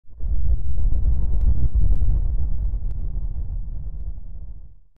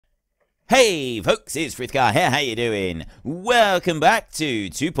Hey folks, it's Frithgar here, how you doing? Welcome back to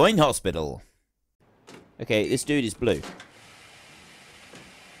 2 Point Hospital. Okay, this dude is blue.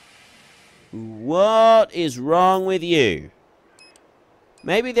 What is wrong with you?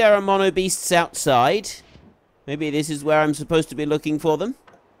 Maybe there are mono beasts outside. Maybe this is where I'm supposed to be looking for them.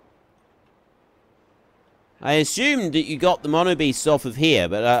 I assumed that you got the mono beasts off of here,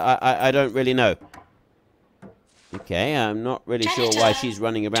 but I don't really know. Okay, I'm not really sure why she's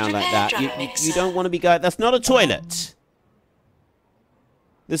running around like that. You don't want to be going... That's not a toilet.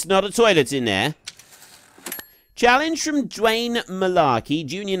 There's not a toilet in there. Challenge from Dwayne Malarkey,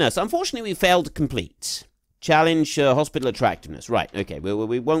 Junior Nurse. Unfortunately, we failed to complete. Challenge hospital attractiveness. Right, okay.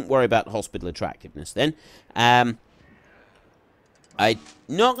 We won't worry about hospital attractiveness then. I'm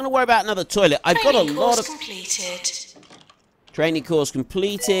not going to worry about another toilet. I've got a lot of... Training course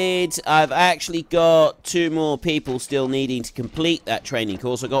completed. I've actually got 2 more people still needing to complete that training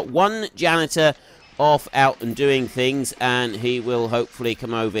course. I've got 1 janitor off, out and doing things, and he will hopefully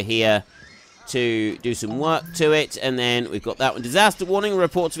come over here to do some work to it. And then we've got that one. Disaster warning,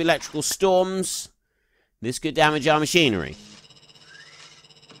 reports of electrical storms. This could damage our machinery.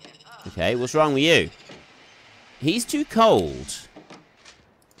 Okay, what's wrong with you? He's too cold.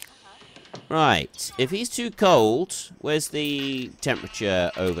 Right, if he's too cold, where's the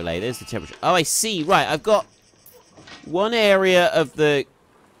temperature overlay? There's the temperature. Oh, I see. Right, I've got one area of the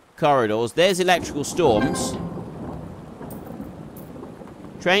corridors. There's electrical storms.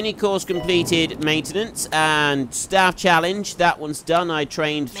 Training course completed, maintenance, and staff challenge. That one's done. I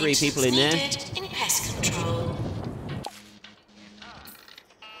trained 3 people in there. In pest control.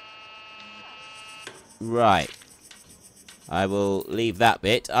 Right. I will leave that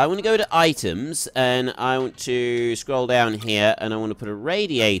bit. I want to go to items, and I want to scroll down here, and I want to put a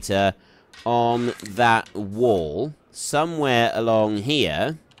radiator on that wall somewhere along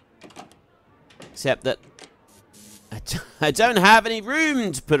here. Except that I don't have any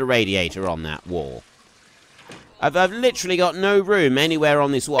room to put a radiator on that wall. I've literally got no room anywhere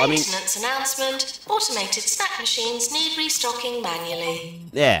on this wall. Maintenance announcement. Automated snack machines need restocking manually.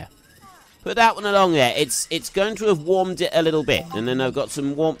 There. Put that one along there. It's going to have warmed it a little bit. And then I've got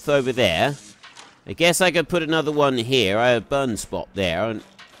some warmth over there. I guess I could put another one here. I have a burn spot there. I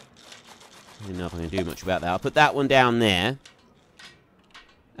don't know if I can do much about that. I'll put that one down there.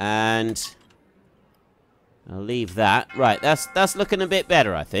 And I'll leave that. Right, that's looking a bit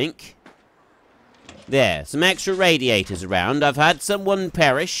better, I think. There, some extra radiators around. I've had someone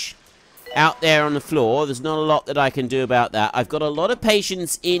perish out there on the floor. There's not a lot that I can do about that. I've got a lot of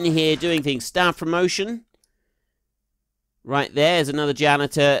patients in here doing things. Staff promotion. Right there's another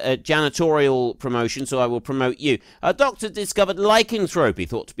janitor, janitorial promotion, so I will promote you. A doctor discovered lycanthropy,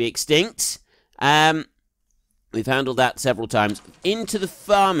 thought to be extinct. We've handled that several times. Into the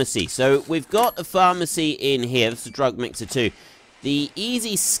pharmacy. So we've got a pharmacy in here. This is a drug mixer too. The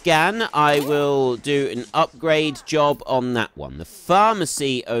easy scan, I will do an upgrade job on that one. The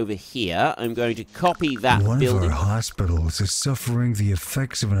pharmacy over here, I'm going to copy that building. One of our hospitals is suffering the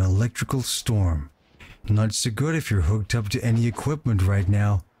effects of an electrical storm. Not so good if you're hooked up to any equipment right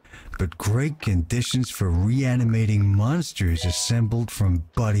now, but great conditions for reanimating monsters assembled from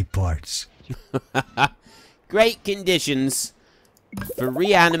body parts. Great conditions for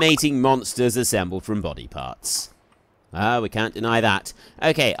reanimating monsters assembled from body parts. We can't deny that.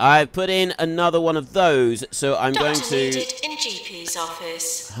 Okay, I've put in another one of those, so I'm going to in GP's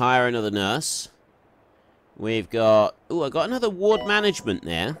office. Hire another nurse. We've got... Ooh, I've got another ward management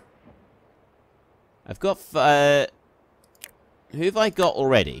there. I've got... who have I got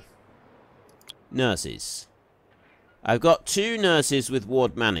already? Nurses. I've got 2 nurses with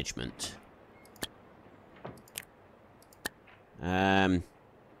ward management.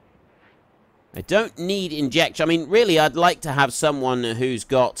 I don't need injection. I mean, really, I'd like to have someone who's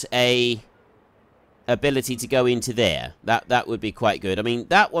got a ability to go into there. That would be quite good. I mean,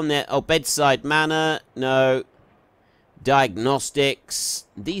 that one there... Oh, bedside manner. No. Diagnostics.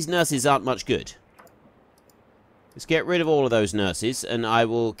 These nurses aren't much good. Let's get rid of all of those nurses, and I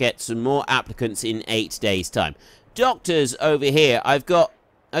will get some more applicants in 8 days' time. Doctors over here. I've got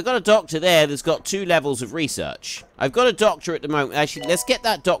a doctor there that's got 2 levels of research. I've got a doctor at the moment. Actually, let's get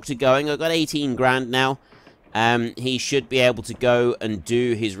that doctor going. I've got 18 grand now. He should be able to go and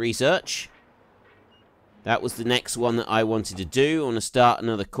do his research. That was the next one that I wanted to do. I want to start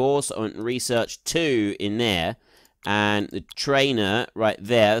another course. I want research 2 in there. And the trainer right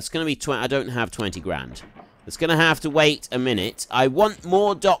there. That's going to be 20. I don't have 20 grand. It's going to have to wait a minute. I want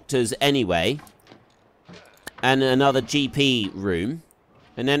more doctors anyway. And another GP room.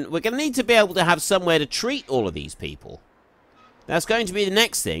 And then we're going to need to be able to have somewhere to treat all of these people. That's going to be the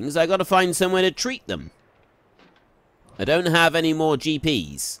next thing, is I got to find somewhere to treat them. I don't have any more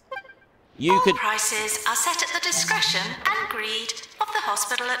GPs. You All could... prices are set at the discretion and greed of the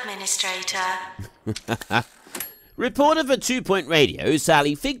hospital administrator. Reporter for 2 Point Radio,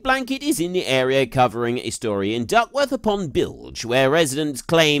 Sally Fig Blanket is in the area covering a story in Duckworth upon Bilge, where residents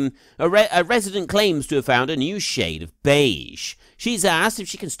claim a resident claims to have found a new shade of beige. She's asked if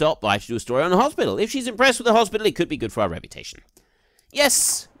she can stop by to do a story on the hospital. If she's impressed with the hospital, it could be good for our reputation.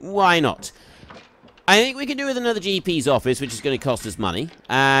 Yes, why not? I think we can do with another GP's office, which is going to cost us money.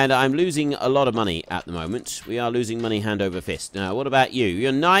 And I'm losing a lot of money at the moment. We are losing money hand over fist. Now, what about you?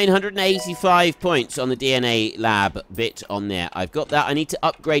 You're 985 points on the DNA lab bit on there. I've got that. I need to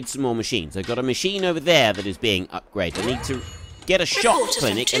upgrade some more machines. I've got a machine over there that is being upgraded. I need to get a shock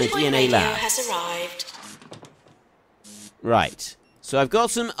clinic and a DNA lab. Has arrived. Right. So I've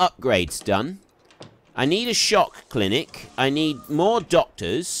got some upgrades done. I need a shock clinic. I need more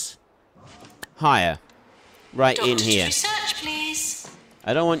doctors. Higher. Right in here. Research, please.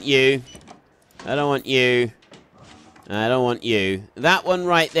 I don't want you. I don't want you. I don't want you. That one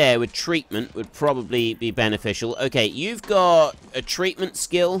right there with treatment would probably be beneficial. Okay, you've got a treatment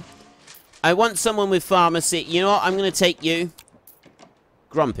skill. I want someone with pharmacy. You know what? I'm going to take you.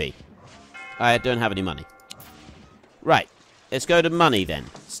 Grumpy. I don't have any money. Right. Let's go to money then.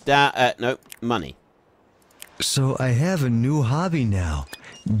 No, money. So I have a new hobby now.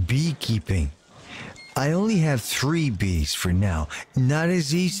 Beekeeping. I only have 3 bees for now. Not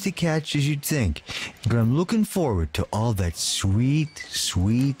as easy to catch as you'd think. But I'm looking forward to all that sweet,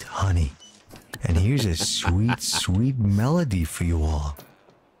 sweet honey. And here's a sweet, sweet melody for you all.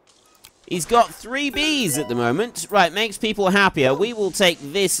 He's got 3 bees at the moment. Right, makes people happier. We will take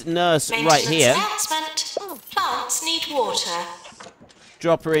this nurse right here. Announcement. Plants need water.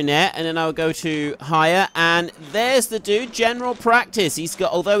 Drop her in there, and then I'll go to higher, and there's the dude, general practice.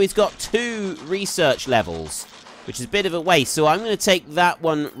 Although he's got 2 research levels, which is a bit of a waste, so I'm going to take that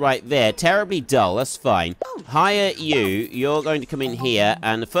one right there. Terribly dull, that's fine. Hire you, you're going to come in here,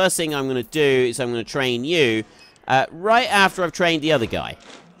 and the first thing I'm going to do is I'm going to train you right after I've trained the other guy.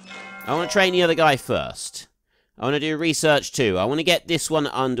 I want to train the other guy first. I want to do research too. I want to get this one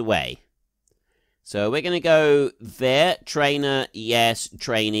underway. So we're going to go there. Trainer, yes.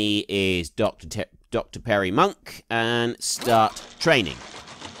 Trainee is Dr. Perry Monk. And start training.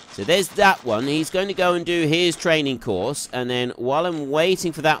 So there's that one. He's going to go and do his training course. And then while I'm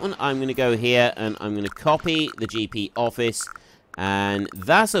waiting for that one, I'm going to go here and I'm going to copy the GP office. And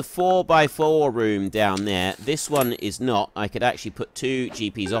that's a 4x4 room down there. This one is not. I could actually put 2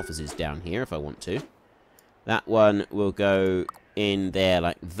 GP's offices down here if I want to. That one will go in there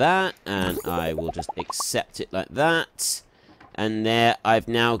like that, and I will just accept it like that. And there I've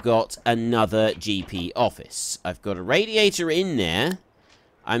now got another GP office. I've got a radiator in there.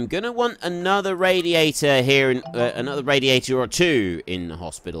 I'm gonna want another radiator here, another radiator or 2 in the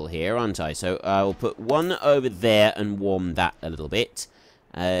hospital here, aren't I? So I'll put one over there and warm that a little bit.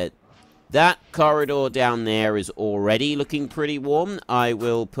 That corridor down there is already looking pretty warm. I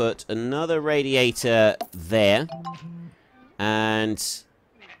will put another radiator there. And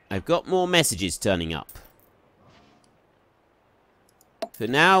I've got more messages turning up. So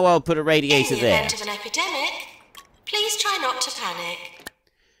now I'll put a radiator there. In the event of an epidemic, please try not to panic.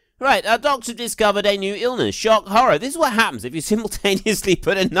 Right, our doctor discovered a new illness. Shock, horror. This is what happens if you simultaneously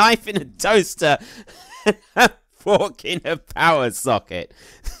put a knife in a toaster and a fork in a power socket.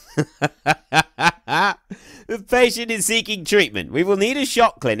 The patient is seeking treatment. We will need a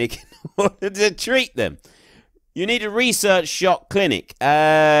shock clinic in order to treat them. You need a research shock clinic.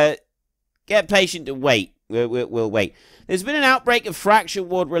 Get patient to wait. We'll wait. There's been an outbreak of fracture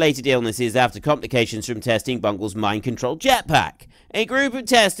ward-related illnesses after complications from testing Bungle's mind-controlled jetpack. A group of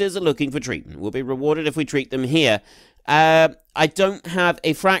testers are looking for treatment. We'll be rewarded if we treat them here. I don't have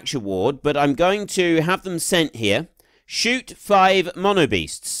a fracture ward, but I'm going to have them sent here. Shoot 5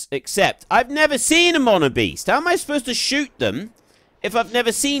 monobeasts. Except, I've never seen a monobeast. How am I supposed to shoot them if I've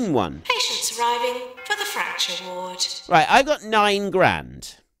never seen one? Patients arriving for the fracture ward. Right, I've got 9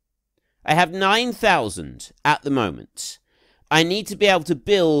 grand. I have 9,000 at the moment. I need to be able to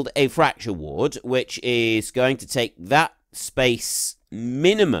build a fracture ward, which is going to take that space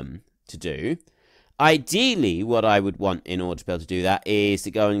minimum to do. Ideally, what I would want in order to be able to do that is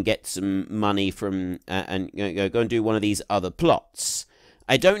to go and get some money from, and go and do one of these other plots.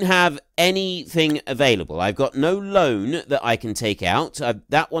 I don't have anything available. I've got no loan that I can take out.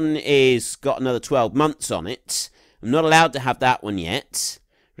 That one is got another 12 months on it. I'm not allowed to have that one yet.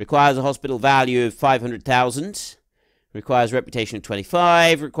 Requires a hospital value of 500,000. Requires a reputation of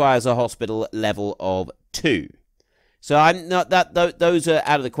 25. Requires a hospital level of 2. So I'm not that. Those are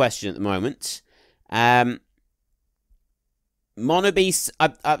out of the question at the moment. Monobeasts.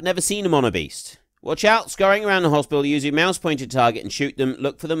 I've never seen a monobeast. Watch out, scurrying around the hospital, use your mouse-pointed target and shoot them.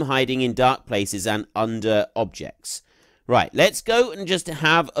 Look for them hiding in dark places and under objects. Right, let's go and just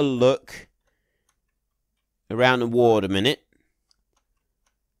have a look around the ward a minute.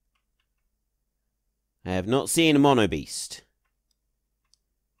 I have not seen a monobeast.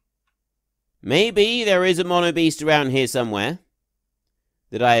 Maybe there is a monobeast around here somewhere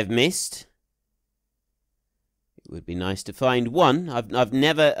that I have missed. It would be nice to find one. I've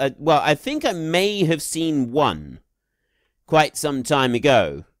never... well, I think I may have seen one quite some time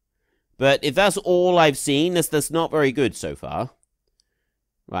ago. But if that's all I've seen, that's not very good so far.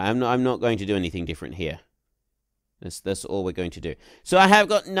 Right, I'm not going to do anything different here. That's all we're going to do. So I have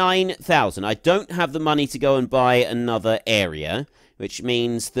got 9,000. I don't have the money to go and buy another area, which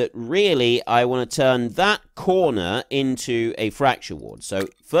means that really I want to turn that corner into a fracture ward. So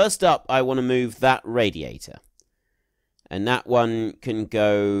first up, I want to move that radiator. And that one can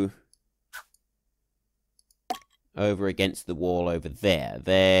go over against the wall over there.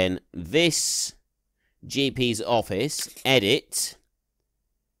 Then this GP's office, edit.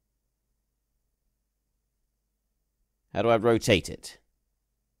 How do I rotate it?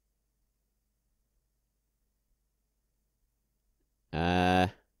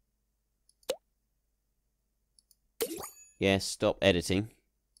 Yes, stop editing.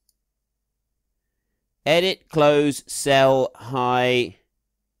 Edit, close, cell, high.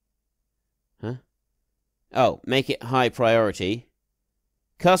 Huh? Oh, make it high priority.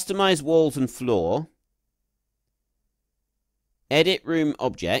 Customize walls and floor. Edit room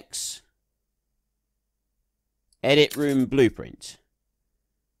objects. Edit room blueprint.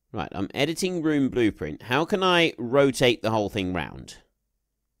 Right, I'm editing room blueprint. How can I rotate the whole thing round?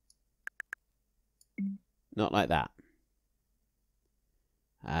 Not like that.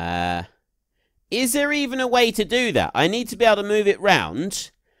 Is there even a way to do that? I need to be able to move it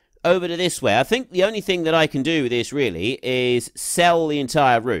round over to this way. I think the only thing that I can do with this, really, is sell the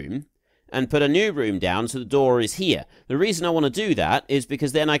entire room and put a new room down so the door is here. The reason I want to do that is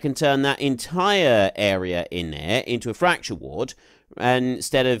because then I can turn that entire area in there into a fracture ward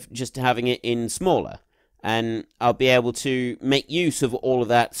instead of just having it in smaller. And I'll be able to make use of all of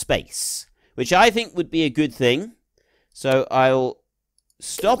that space, which I think would be a good thing. So I'll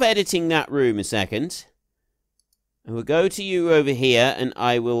stop editing that room a second. And we'll go to you over here and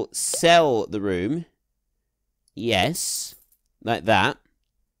I will sell the room. Yes, like that.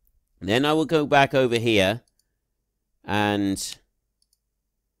 Then I will go back over here and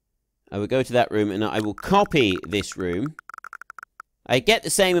I will go to that room and I will copy this room. I get the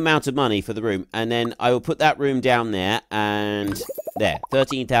same amount of money for the room and then I will put that room down there and there,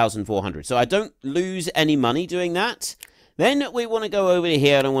 13,400. So I don't lose any money doing that. Then we want to go over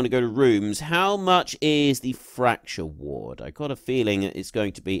here and I want to go to rooms. How much is the fracture ward? I got a feeling it's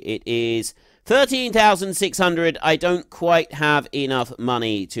going to be, it is 13,600. I don't quite have enough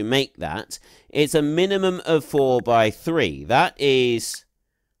money to make that. It's a minimum of 4 by 3. That is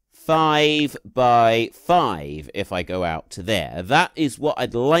 5 by 5 if I go out to there. That is what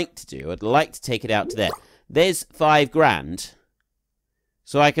I'd like to do. I'd like to take it out to there. There's 5 grand.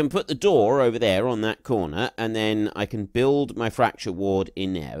 So I can put the door over there on that corner, and then I can build my fracture ward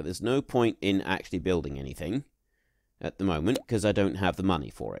in there. There's no point in actually building anything at the moment, because I don't have the money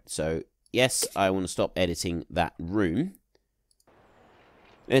for it. So, yes, I want to stop editing that room.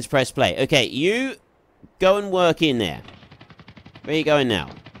 Let's press play. Okay, you go and work in there. Where are you going now?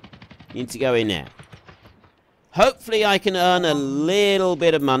 You need to go in there. Hopefully I can earn a little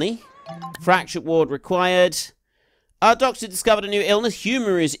bit of money. Fracture ward required. Our doctor discovered a new illness,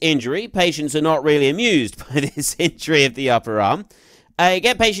 humerus injury. Patients are not really amused by this injury of the upper arm.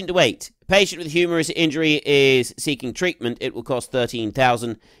 Get patient to wait. Patient with humerus injury is seeking treatment. It will cost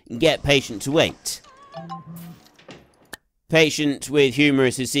 13,000. Get patient to wait. Patient with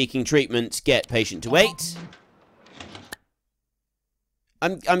humerus is seeking treatment. Get patient to wait.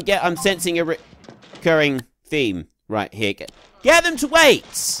 I'm sensing a recurring theme right here. Get them to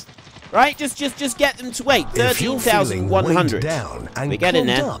wait. Right, just get them to wait. 13,100. We get in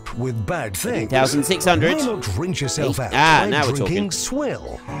there. With bad things, 13,600. why not rinse yourself out now we're drinking talking.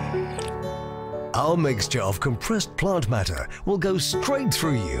 swill? Our mixture of compressed plant matter will go straight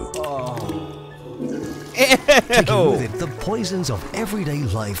through you. Taking with it the poisons of everyday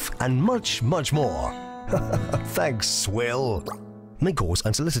life and much, much more. Thanks, swill. May cause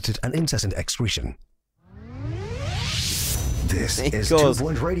unsolicited and incessant excretion. This is 2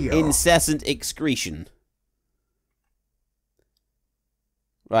 Point Radio. Incessant excretion.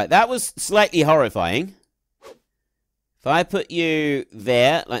 Right, that was slightly horrifying. If I put you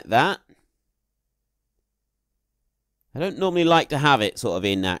there, like that. I don't normally like to have it sort of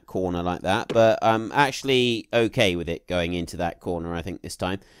in that corner like that, but I'm actually okay with it going into that corner, I think, this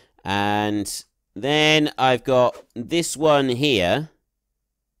time. And then I've got this one here,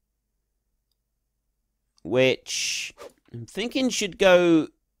 which I'm thinking should go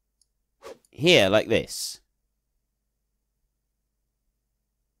here, like this.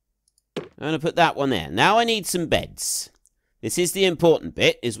 I'm going to put that one there. Now I need some beds. This is the important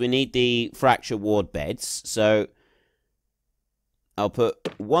bit, is we need the fracture ward beds. So I'll put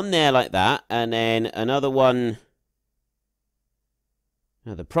one there like that, and then another one.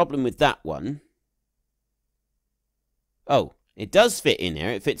 Now the problem with that one... Oh, it does fit in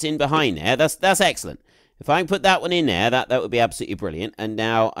there. It fits in behind there. That's excellent. If I can put that one in there, that would be absolutely brilliant. And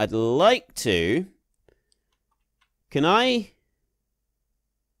now I'd like to... Can I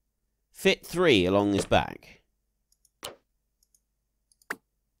fit 3 along this back?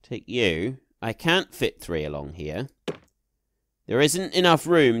 Take you. I can't fit 3 along here. There isn't enough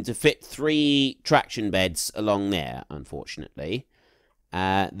room to fit 3 traction beds along there, unfortunately.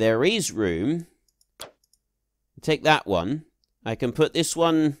 There is room. Take that one. I can put this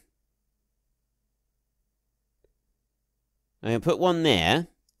one... I can put one there.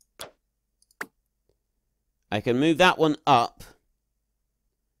 I can move that one up.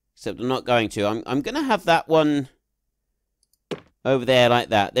 Except I'm not going to. I'm going to have that one over there like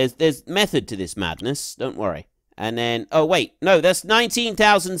that. There's method to this madness. Don't worry. And then... Oh, wait. No, that's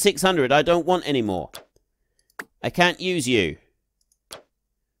 19,600. I don't want any more. I can't use you.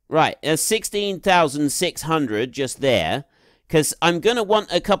 Right. There's 16,600 just there. Because I'm going to want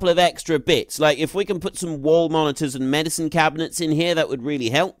a couple of extra bits. Like, if we can put some wall monitors and medicine cabinets in here, that would really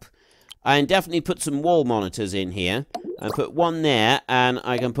help. I can definitely put some wall monitors in here. And put one there, and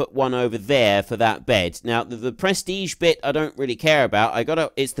I can put one over there for that bed. Now, the prestige bit I don't really care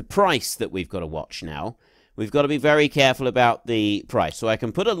about. It's the price that we've got to watch now. We've got to be very careful about the price. So I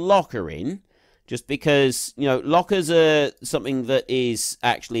can put a locker in, just because, you know, lockers are something that is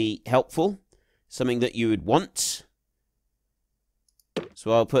actually helpful. Something that you would want.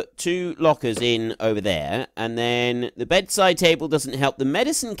 So I'll put 2 lockers in over there, and then the bedside table doesn't help. The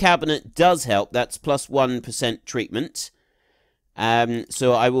medicine cabinet does help. That's plus 1% treatment.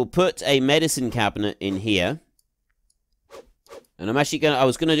 So I will put a medicine cabinet in here. And I'm actually I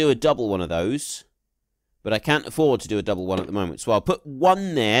was going to do a double one of those, but I can't afford to do a double one at the moment. So I'll put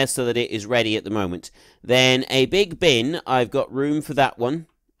one there so that it is ready at the moment. Then a big bin. I've got room for that one.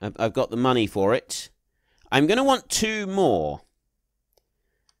 I've got the money for it. I'm going to want 2 more.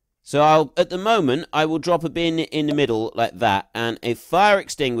 So at the moment, I will drop a bin in the middle like that, and a fire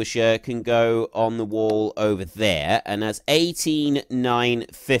extinguisher can go on the wall over there, and that's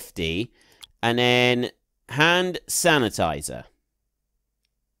 18,950, and then hand sanitizer,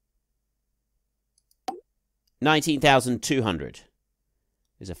 19,200.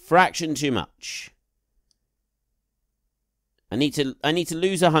 Is a fraction too much. I need to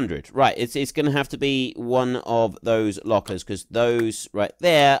lose 100. Right, it's going to have to be one of those lockers, because those right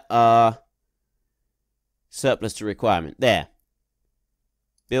there are surplus to requirement. There.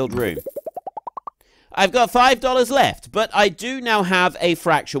 Build room. I've got $5 left, but I do now have a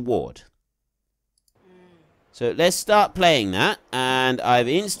fracture ward. So let's start playing that, and I've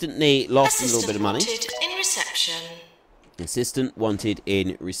instantly lost a little bit of money. Assistant wanted in reception. Assistant wanted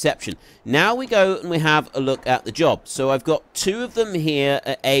in reception. Now we go and we have a look at the job. So I've got 2 of them here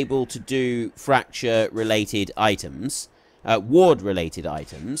able to do fracture-related items, ward-related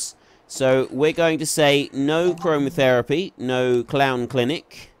items. So we're going to say no chromotherapy, no clown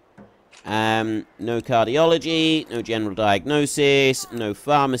clinic, no cardiology, no general diagnosis, no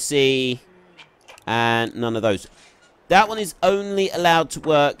pharmacy, and none of those. That one is only allowed to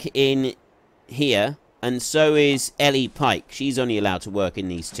work in here. And so is Ellie Pike. She's only allowed to work in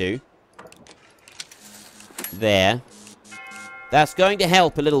these 2. There. That's going to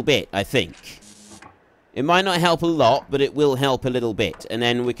help a little bit, I think. It might not help a lot, but it will help a little bit. And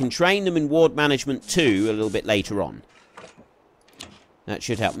then we can train them in ward management 2 a little bit later on. That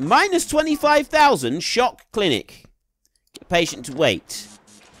should help. Minus 25,000. Shock clinic. Get a patient to wait.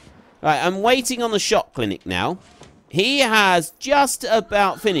 Right, I'm waiting on the shock clinic now. He has just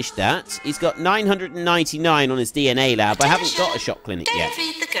about finished that. He's got 999 on his DNA lab. I haven't got a shock clinic yet. Don't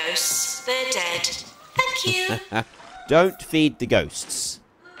feed the ghosts. They're dead. Thank you. Don't feed the ghosts.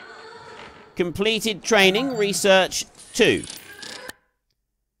 Completed training, research 2.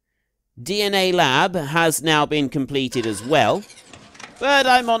 DNA lab has now been completed as well. But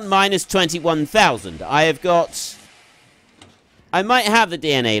I'm on minus 21,000. I have got I might have the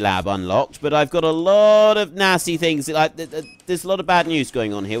DNA lab unlocked, but I've got a lot of nasty things. Like, there's a lot of bad news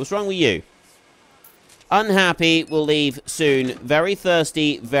going on here. What's wrong with you? Unhappy, will leave soon. Very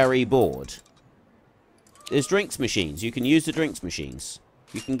thirsty, very bored. There's drinks machines. You can use the drinks machines.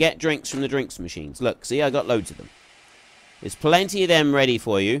 You can get drinks from the drinks machines. Look, see, I got loads of them. There's plenty of them ready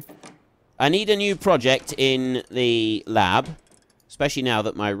for you. I need a new project in the lab, especially now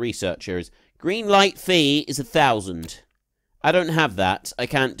that my researcher is... Green light fee is 1,000. I don't have that. I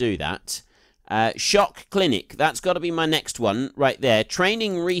can't do that. Shock clinic. That's got to be my next one right there.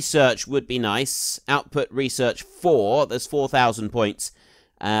 Training research would be nice. Output research 4. There's 4,000 points.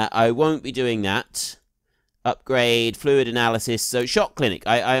 I won't be doing that. Upgrade fluid analysis. So shock clinic.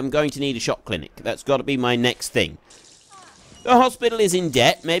 I am going to need a shock clinic. That's got to be my next thing. The hospital is in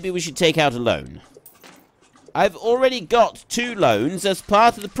debt. Maybe we should take out a loan. I've already got 2 loans as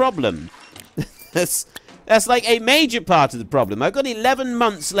part of the problem. That's like a major part of the problem. I've got 11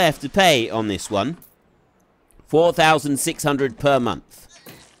 months left to pay on this one. 4,600 per month.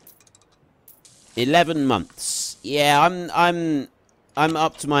 11 months. Yeah, I'm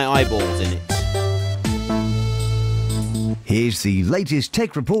up to my eyeballs in it. Here's the latest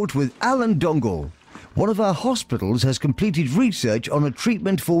tech report with Alan Dongle. One of our hospitals has completed research on a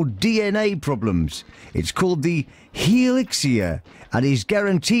treatment for DNA problems. It's called the Helixia and is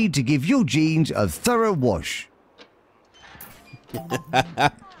guaranteed to give your genes a thorough wash.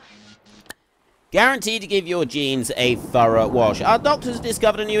 Guaranteed to give your genes a thorough wash. Our doctors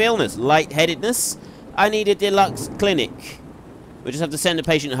discovered a new illness, lightheadedness. I need a deluxe clinic. We just have to send a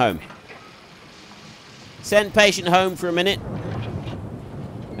patient home. Send patient home for a minute.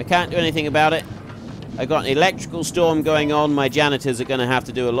 I can't do anything about it. I got an electrical storm going on. My janitors are going to have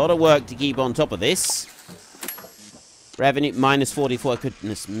to do a lot of work to keep on top of this. Revenue minus 44.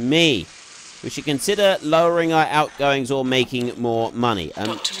 Goodness me. We should consider lowering our outgoings or making more money.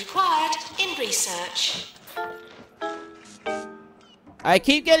 Doctor required in research. I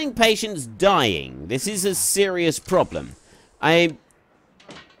keep getting patients dying. This is a serious problem.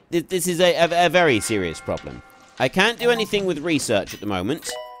 This is a very serious problem. I can't do anything with research at the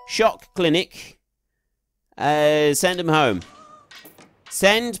moment. Shock clinic. Send them home.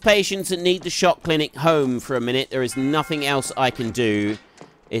 Send patients that need the shock clinic home for a minute. There is nothing else I can do.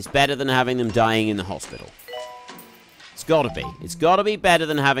 It's better than having them dying in the hospital. It's got to be. It's got to be better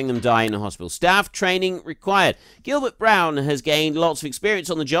than having them die in the hospital. Staff training required. Gilbert Brown has gained lots of experience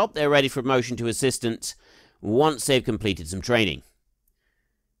on the job. They're ready for promotion to assistant once they've completed some training.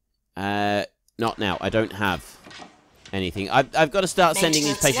 Not now. I don't have anything. I've got to start sending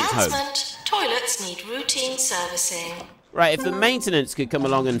these patients home. Toilets need routine servicing. Right, if the maintenance could come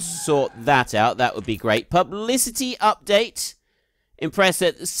along and sort that out, that would be great. Publicity update. Impressed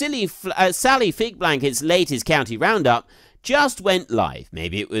that Sally Fig Blanket's latest county roundup just went live.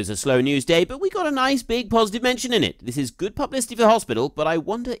 Maybe it was a slow news day, but we got a nice big positive mention in it. This is good publicity for the hospital, but I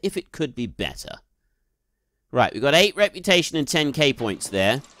wonder if it could be better. Right, we've got 8 reputation and 10k points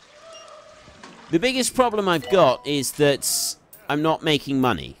there. The biggest problem I've got is that I'm not making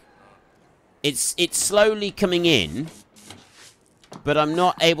money. It's slowly coming in, but I'm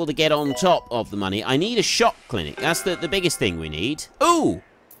not able to get on top of the money. I need a shock clinic. That's the biggest thing we need. Ooh!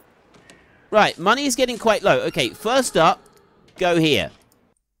 Right, money is getting quite low. Okay, first up, go here.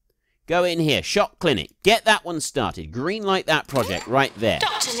 Go in here. Shock clinic. Get that one started. Greenlight that project right there.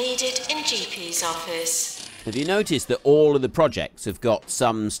 Doctor needed in GP's office. Have you noticed that all of the projects have got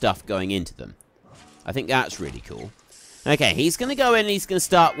some stuff going into them? I think that's really cool. Okay, he's going to go in and he's going to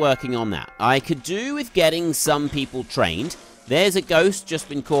start working on that. I could do with getting some people trained. There's a ghost just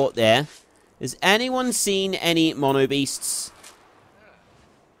been caught there. Has anyone seen any mono beasts?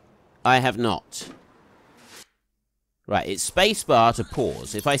 I have not. Right, it's spacebar to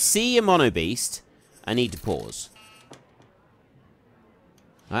pause. If I see a mono beast, I need to pause.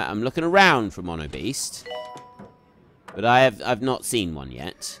 Right, I'm looking around for mono beast, but I've not seen one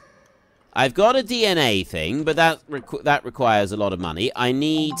yet. I've got a DNA thing, but that requires a lot of money. I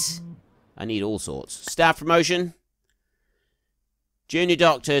need all sorts. Staff promotion. Junior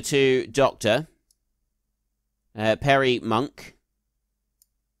doctor to doctor. Perry Monk.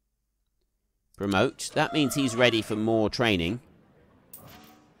 Promote. That means he's ready for more training.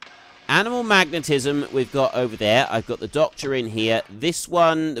 Animal magnetism we've got over there. I've got the doctor in here. This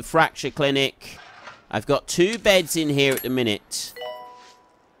one, the fracture clinic. I've got 2 beds in here at the minute.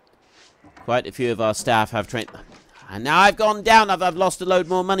 Quite a few of our staff have trained. And now I've gone down. I've lost a load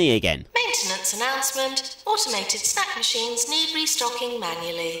more money again. Maintenance announcement. Automated snack machines need restocking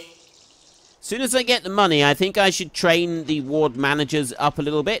manually. As soon as I get the money, I think I should train the ward managers up a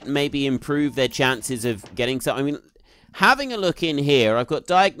little bit. Maybe improve their chances of getting something. I mean, having a look in here, I've got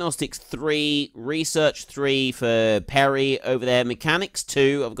Diagnostics 3, Research 3 for Perry over there, Mechanics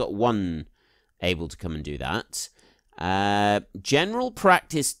 2, I've got 1 able to come and do that. General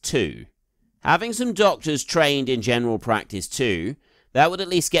Practice 2. Having some doctors trained in General Practice 2, that would at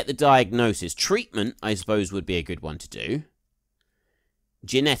least get the diagnosis. Treatment, I suppose, would be a good one to do.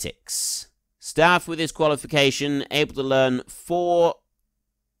 Genetics. Staff with this qualification, able to learn 4,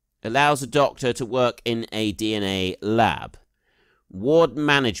 allows a doctor to work in a DNA lab. Ward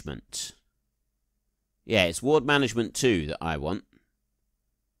management. Yeah, it's ward management 2 that I want.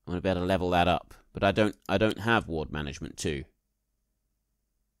 I want to be able to level that up, but I don't have ward management 2.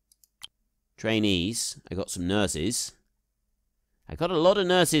 Trainees. I got some nurses. I got a lot of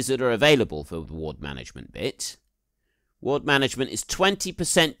nurses that are available for the ward management bit. Ward management is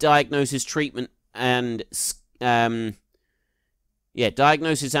 20% diagnosis, treatment, and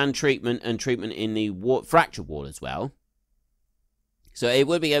diagnosis and treatment in the fracture ward as well. So it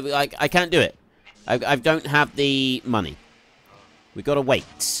would be, I can't do it. I don't have the money. We've got to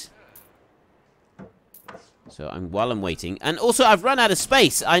wait. So while I'm waiting, and also I've run out of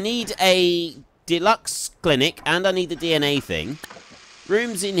space. I need a deluxe clinic, and I need the DNA thing.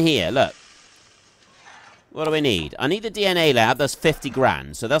 Rooms in here, look. What do I need? I need the DNA lab, that's 50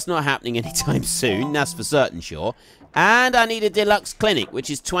 grand, so that's not happening anytime soon, that's for certain sure. And I need a deluxe clinic, which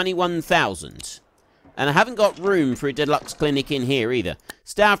is 21,000. And I haven't got room for a deluxe clinic in here either.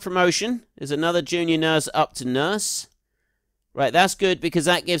 Staff promotion, there's another junior nurse up to nurse. Right, that's good because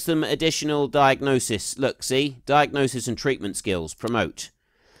that gives them additional diagnosis. Look, see? Diagnosis and treatment skills, promote.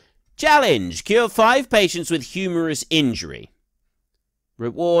 Challenge, cure 5 patients with humerus injury.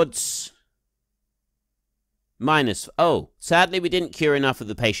 Rewards... minus... oh, sadly we didn't cure enough of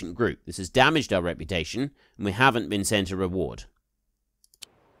the patient group. This has damaged our reputation, and we haven't been sent a reward.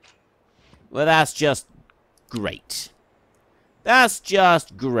 Well, that's just great. That's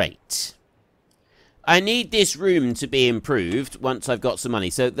just great. I need this room to be improved once I've got some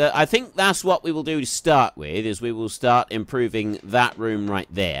money. So I think that's what we will do to start with, is we will start improving that room right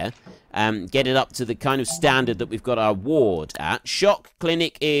there. Get it up to the kind of standard that we've got our ward at. Shock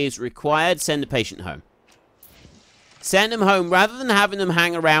clinic is required. Send the patient home. Send them home. Rather than having them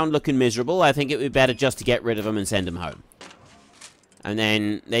hang around looking miserable, I think it would be better just to get rid of them and send them home. And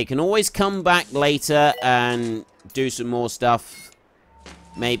then they can always come back later and do some more stuff.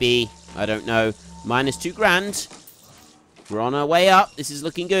 Maybe. I don't know. Minus 2 grand. We're on our way up. This is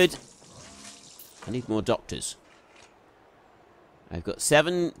looking good. I need more doctors. I've got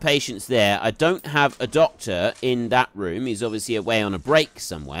 7 patients there. I don't have a doctor in that room. He's obviously away on a break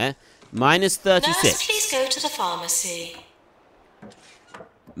somewhere. Minus 36. Nurse, please go to the pharmacy.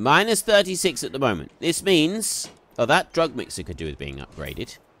 Minus 36 at the moment. This means... oh, that drug mixer could do with being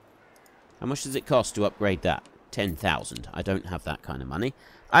upgraded. How much does it cost to upgrade that? 10,000. I don't have that kind of money.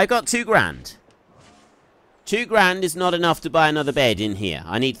 I got 2 grand. 2 grand is not enough to buy another bed in here.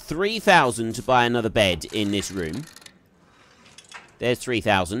 I need 3,000 to buy another bed in this room. There's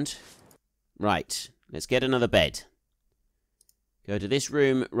 3,000. Right. Let's get another bed. Go to this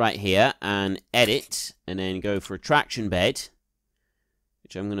room right here and edit. And then go for a traction bed.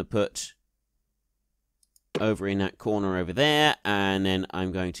 Which I'm going to put over in that corner over there. And then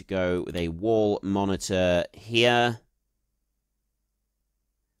I'm going to go with a wall monitor here.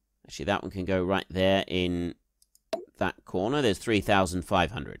 Actually, that one can go right there in that corner. There's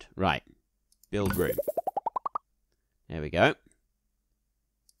 3,500. Right. Build room. There we go.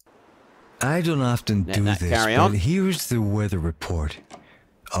 I don't often do this, but here's the weather report.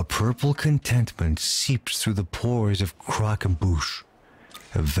 A purple contentment seeps through the pores of Croquembouche.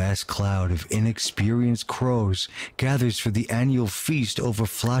 A vast cloud of inexperienced crows gathers for the annual feast over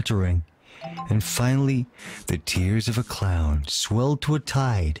flattering. And finally, the tears of a clown swell to a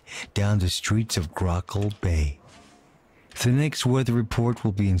tide down the streets of Grockle Bay. The next weather report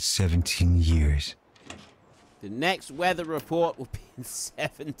will be in 17 years. The next weather report will be in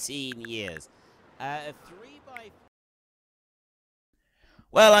 17 years. 3 by...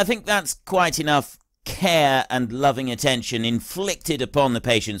 well, I think that's quite enough care and loving attention inflicted upon the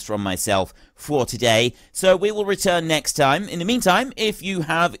patients from myself for today. So we will return next time. In the meantime, if you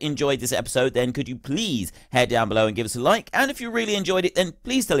have enjoyed this episode, then could you please head down below and give us a like? And if you really enjoyed it, then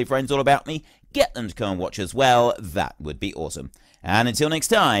please tell your friends all about me. Get them to come and watch as well. That would be awesome. And until next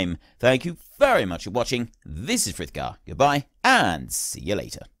time, thank you very much for watching. This is Frithgar. Goodbye, and see you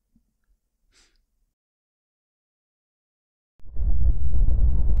later.